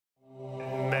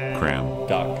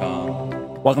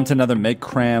MedCram.com. Welcome to another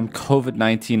MedCram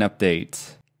COVID-19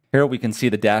 update. Here we can see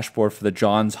the dashboard for the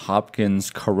Johns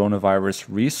Hopkins Coronavirus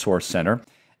Resource Center.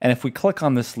 And if we click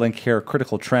on this link here,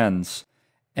 Critical Trends,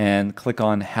 and click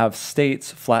on Have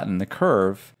States Flatten the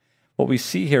Curve, what we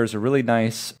see here is a really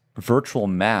nice virtual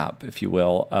map, if you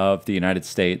will, of the United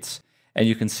States. And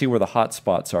you can see where the hot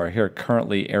spots are. Here,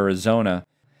 currently Arizona.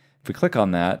 If we click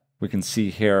on that, we can see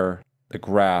here the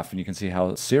graph, and you can see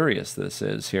how serious this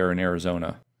is here in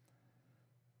Arizona.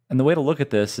 And the way to look at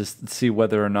this is to see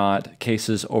whether or not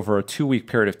cases over a 2-week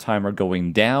period of time are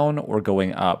going down or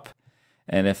going up.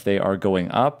 And if they are going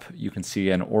up, you can see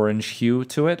an orange hue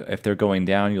to it. If they're going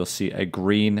down, you'll see a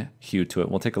green hue to it.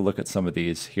 We'll take a look at some of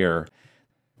these here.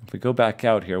 If we go back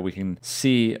out here, we can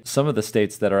see some of the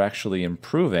states that are actually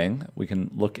improving. We can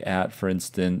look at, for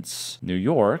instance, New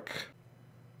York.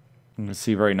 You can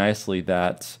see very nicely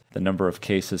that the number of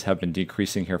cases have been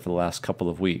decreasing here for the last couple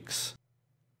of weeks.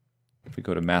 If we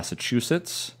go to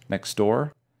Massachusetts, next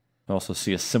door, we also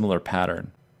see a similar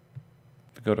pattern.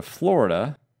 If we go to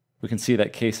Florida, we can see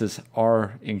that cases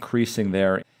are increasing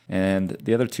there. And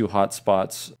the other two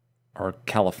hotspots are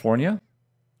California,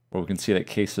 where we can see that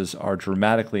cases are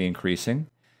dramatically increasing.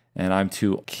 And I'm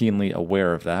too keenly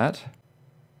aware of that.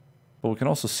 But we can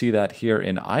also see that here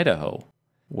in Idaho,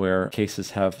 where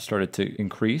cases have started to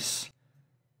increase.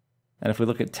 And if we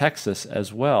look at Texas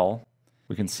as well,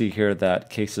 we can see here that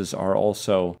cases are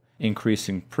also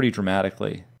increasing pretty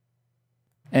dramatically.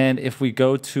 And if we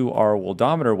go to our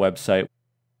Worldometer website,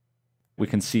 we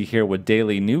can see here with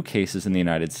daily new cases in the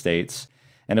United States.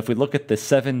 And if we look at the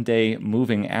 7-day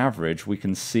moving average, we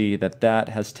can see that that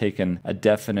has taken a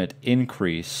definite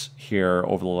increase here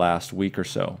over the last week or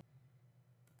so.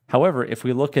 However, if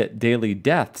we look at daily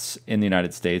deaths in the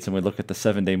United States and we look at the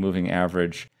 7-day moving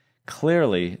average,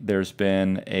 clearly there's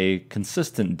been a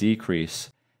consistent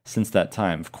decrease since that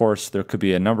time. Of course, there could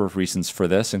be a number of reasons for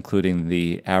this, including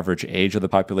the average age of the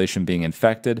population being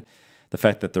infected, the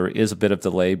fact that there is a bit of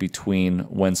delay between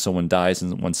when someone dies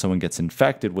and when someone gets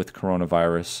infected with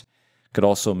coronavirus could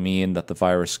also mean that the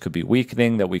virus could be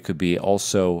weakening, that we could be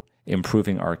also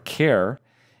improving our care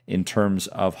in terms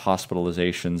of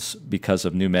hospitalizations because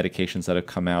of new medications that have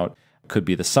come out. Could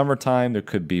be the summertime, there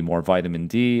could be more vitamin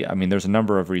D. I mean, there's a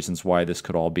number of reasons why this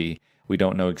could all be. We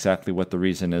don't know exactly what the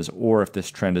reason is or if this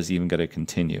trend is even going to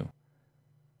continue.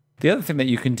 The other thing that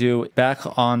you can do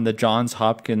back on the Johns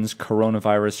Hopkins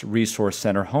Coronavirus Resource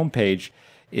Center homepage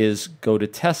is go to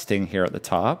testing here at the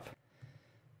top.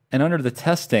 And under the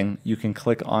testing, you can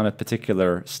click on a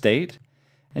particular state.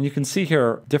 And you can see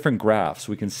here different graphs.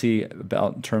 We can see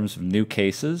about in terms of new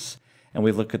cases. And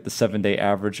we look at the 7-day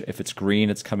average. If it's green,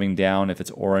 it's coming down. If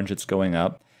it's orange, it's going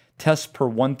up. Tests per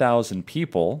 1,000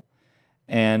 people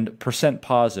and percent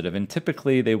positive. And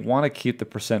typically, they want to keep the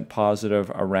percent positive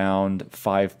around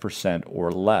 5%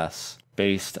 or less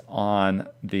based on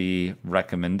the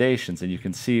recommendations. And you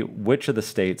can see which of the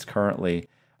states currently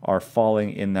are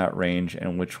falling in that range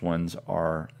and which ones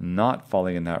are not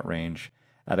falling in that range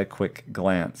at a quick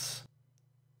glance.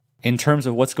 In terms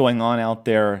of what's going on out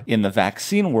there in the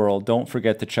vaccine world, don't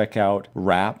forget to check out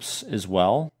RAPS as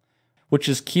well, which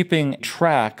is keeping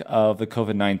track of the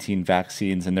COVID-19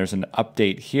 vaccines. And there's an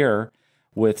update here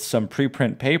with some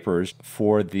preprint papers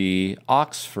for the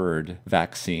Oxford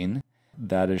vaccine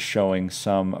that is showing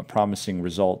some promising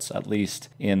results, at least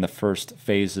in the first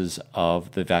phases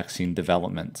of the vaccine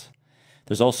development.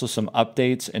 There's also some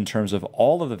updates in terms of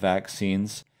all of the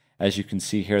vaccines. As you can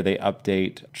see here, they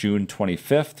update June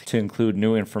 25th to include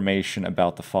new information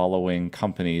about the following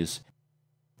companies.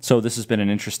 So this has been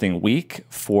an interesting week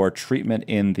for treatment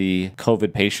in the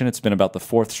COVID patient. It's been about the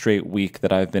 4th straight week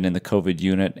that I've been in the COVID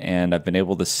unit, and I've been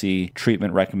able to see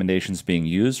treatment recommendations being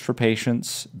used for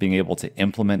patients, being able to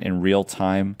implement in real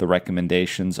time the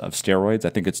recommendations of steroids.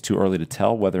 I think it's too early to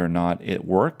tell whether or not it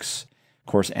works.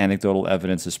 Of course, anecdotal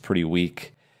evidence is pretty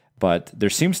weak. But there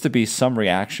seems to be some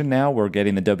reaction now. We're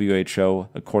getting the WHO,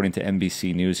 according to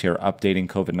NBC News here, updating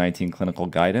COVID-19 clinical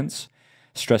guidance,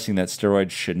 stressing that steroids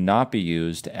should not be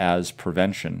used as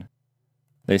prevention.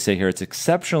 They say here it's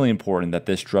exceptionally important that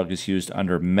this drug is used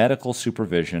under medical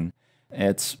supervision.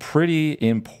 It's pretty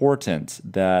important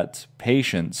that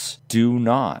patients do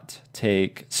not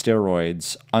take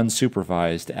steroids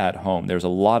unsupervised at home. There's a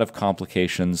lot of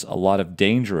complications, a lot of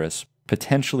dangerous,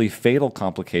 potentially fatal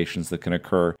complications that can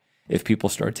occur if people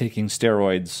start taking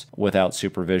steroids without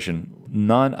supervision,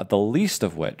 none of the least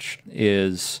of which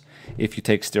is if you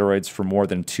take steroids for more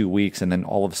than 2 weeks and then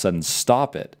all of a sudden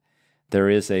stop it, there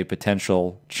is a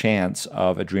potential chance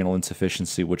of adrenal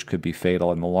insufficiency, which could be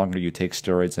fatal. And the longer you take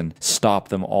steroids and stop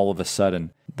them all of a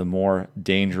sudden, the more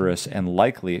dangerous and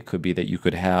likely it could be that you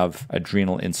could have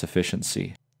adrenal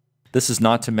insufficiency. This is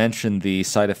not to mention the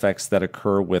side effects that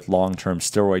occur with long-term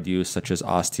steroid use, such as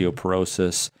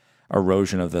osteoporosis,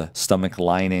 erosion of the stomach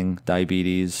lining,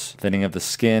 diabetes, thinning of the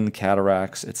skin,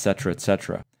 cataracts, etc.,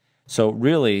 etc. So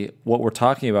really, what we're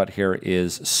talking about here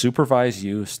is supervised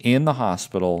use in the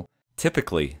hospital,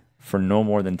 typically for no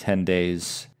more than 10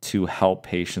 days, to help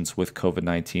patients with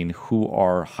COVID-19 who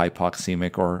are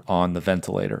hypoxemic or on the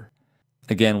ventilator.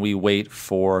 Again, we wait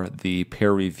for the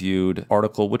peer-reviewed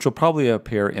article, which will probably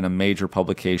appear in a major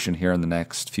publication here in the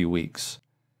next few weeks.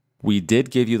 We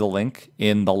did give you the link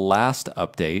in the last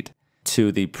update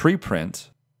to the preprint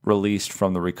released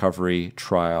from the recovery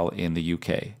trial in the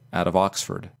UK, out of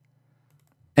Oxford.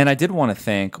 And I did want to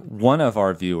thank one of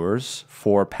our viewers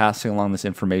for passing along this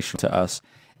information to us.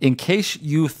 In case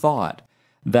you thought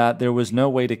that there was no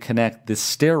way to connect the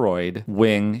steroid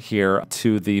wing here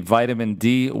to the vitamin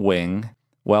D wing,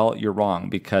 well, you're wrong,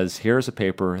 because here's a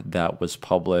paper that was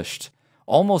published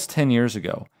almost 10 years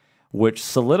ago, which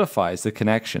solidifies the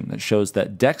connection that shows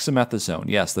that dexamethasone,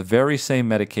 yes, the very same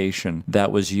medication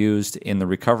that was used in the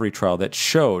recovery trial that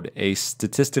showed a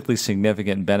statistically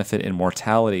significant benefit in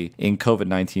mortality in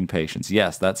COVID-19 patients,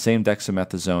 yes, that same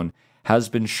dexamethasone has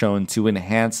been shown to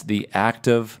enhance the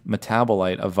active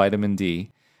metabolite of vitamin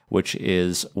D, which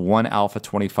is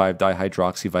 1-alpha-25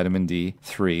 dihydroxyvitamin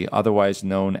D3, otherwise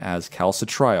known as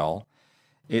calcitriol.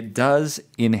 It does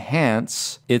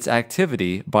enhance its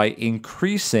activity by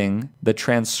increasing the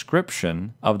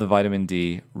transcription of the vitamin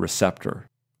D receptor.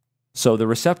 So the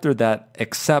receptor that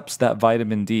accepts that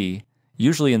vitamin D,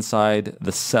 usually inside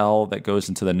the cell that goes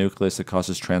into the nucleus that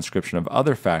causes transcription of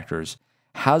other factors,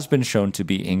 has been shown to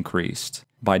be increased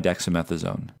by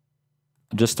dexamethasone.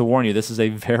 Just to warn you, this is a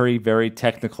very, very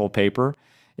technical paper.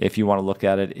 If you want to look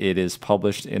at it, it is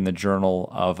published in the Journal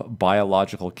of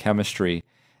Biological Chemistry,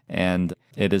 and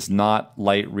it is not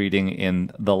light reading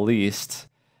in the least.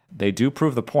 They do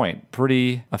prove the point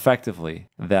pretty effectively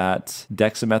that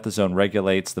dexamethasone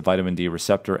regulates the vitamin D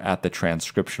receptor at the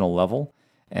transcriptional level,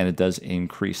 and it does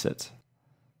increase it.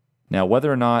 Now,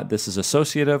 whether or not this is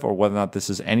associative or whether or not this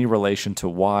is any relation to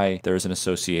why there is an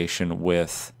association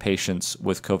with patients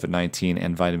with COVID-19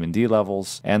 and vitamin D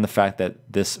levels, and the fact that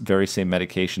this very same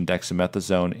medication,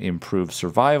 dexamethasone, improves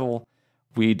survival,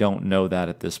 we don't know that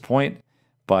at this point,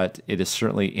 but it is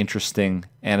certainly interesting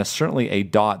and is certainly a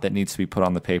dot that needs to be put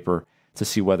on the paper to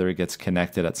see whether it gets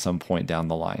connected at some point down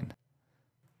the line.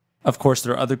 Of course,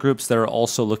 there are other groups that are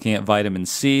also looking at vitamin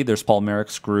C. There's Paul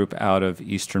Merrick's group out of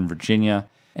Eastern Virginia,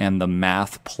 and the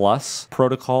Math Plus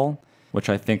protocol, which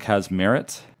I think has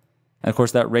merit. And of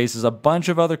course, that raises a bunch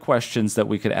of other questions that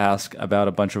we could ask about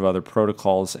a bunch of other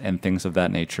protocols and things of that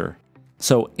nature.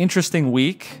 So, interesting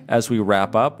week as we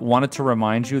wrap up. Wanted to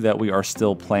remind you that we are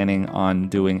still planning on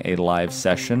doing a live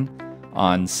session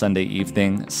on Sunday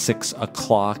evening, 6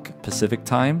 o'clock Pacific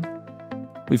time.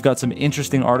 We've got some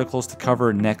interesting articles to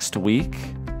cover next week.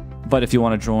 But if you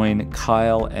want to join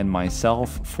Kyle and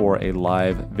myself for a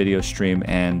live video stream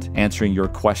and answering your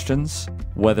questions,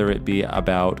 whether it be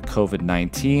about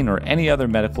COVID-19 or any other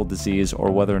medical disease,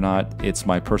 or whether or not it's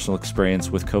my personal experience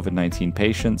with COVID-19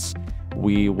 patients,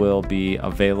 we will be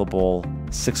available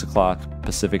 6 o'clock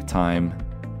Pacific time.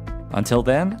 Until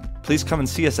then, please come and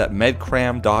see us at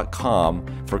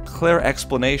medcram.com for clear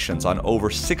explanations on over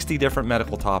 60 different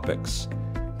medical topics.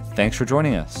 Thanks for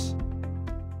joining us.